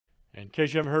In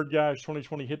case you haven't heard, guys,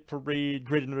 2020 Hit Parade,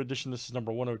 Graded Note Edition. This is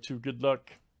number 102. Good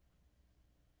luck.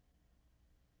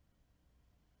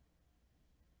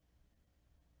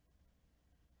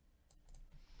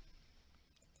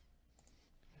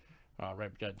 All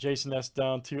right, we got Jason S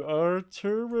down to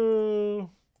Arturo.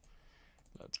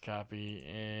 Let's copy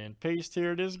and paste.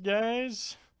 Here it is,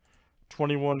 guys.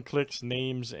 21 clicks,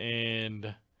 names,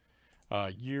 and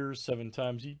years 7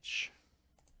 times each.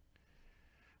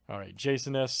 All right,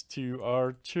 Jason S to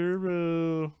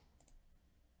Arturo.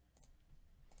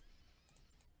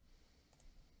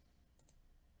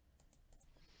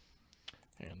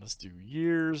 And let's do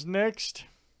years next.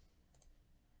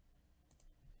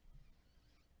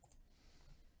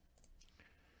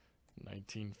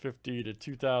 $1950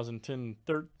 to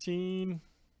 2010-13.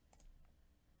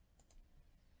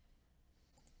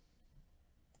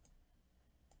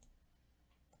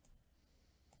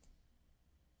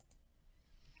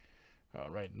 All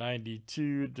right,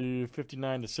 92 to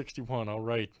 59 to 61. All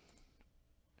right.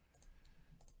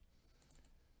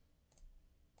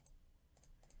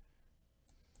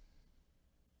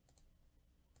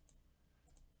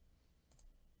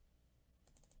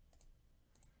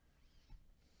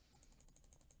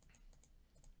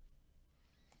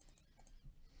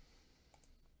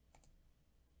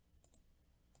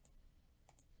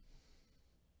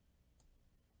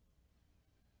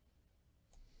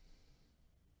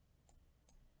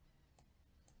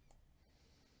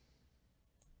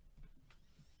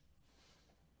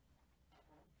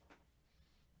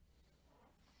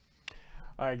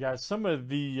 All right, guys. Some of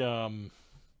the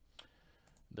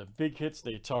big hits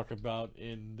they talk about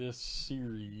in this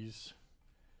series.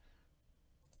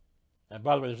 And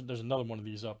by the way, there's another one of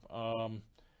these up.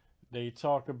 They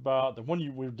talk about the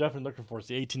one we're definitely looking for is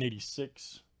the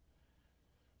 1886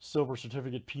 silver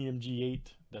certificate PMG8.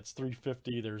 That's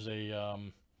 350. There's a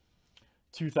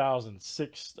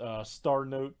 2006 Star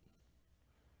Note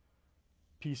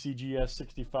PCGS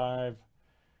 65.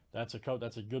 That's a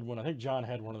good one. I think John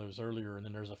had one of those earlier, and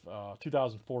then there's a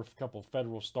 2004 couple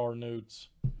Federal Star Notes.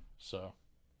 So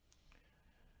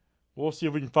we'll see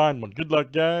if we can find one. Good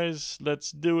luck, guys.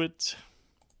 Let's do it.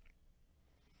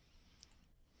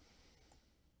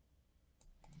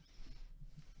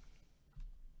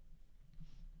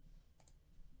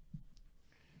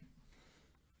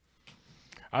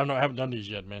 I don't know. I haven't done these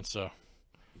yet, man. So,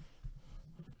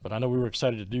 but I know we were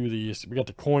excited to do these. We got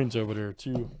the coins over there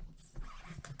too.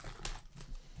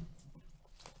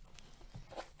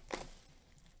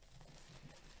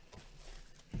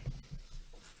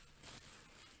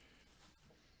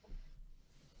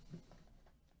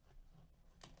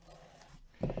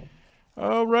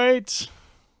 All right,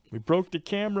 we broke the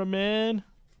camera, man.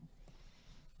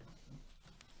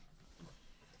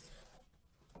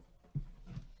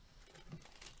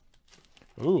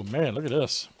 Oh man, look at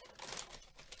this.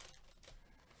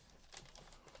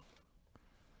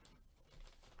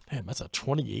 Damn, that's a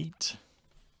 28.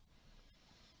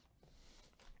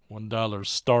 $1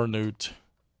 Star Note.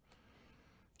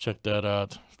 Check that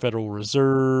out. Federal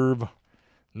Reserve,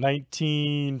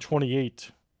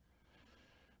 1928.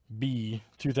 B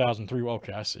 2003.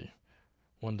 Okay, I see.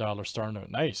 $1 Star Note.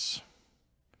 Nice.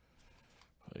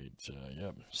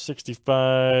 Yep.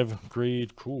 65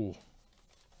 grade. Cool.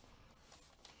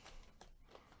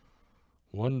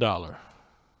 $1.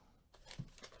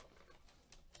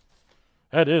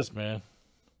 That is, man.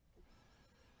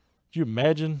 Could you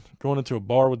imagine going into a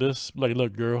bar with this? Like,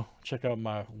 look, girl, check out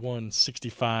my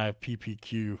 165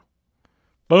 PPQ.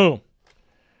 Boom.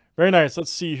 Very nice.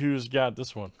 Let's see who's got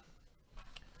this one.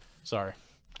 Sorry.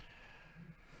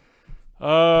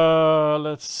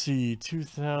 Let's see.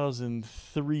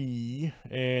 2003.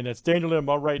 And that's Daniel M.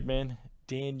 All right, man.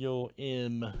 Daniel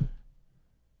M.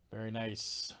 Very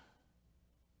nice.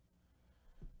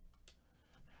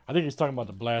 I think he's talking about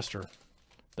the blaster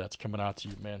that's coming out to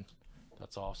you, man.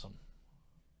 That's awesome.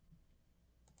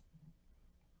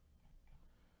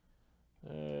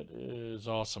 That is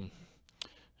awesome.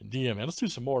 DM, man. Let's do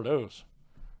some more of those.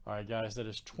 All right, guys, that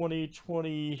is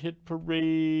 2020 Hit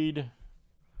Parade.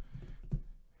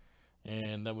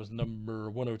 And that was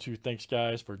number 102. Thanks,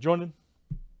 guys, for joining.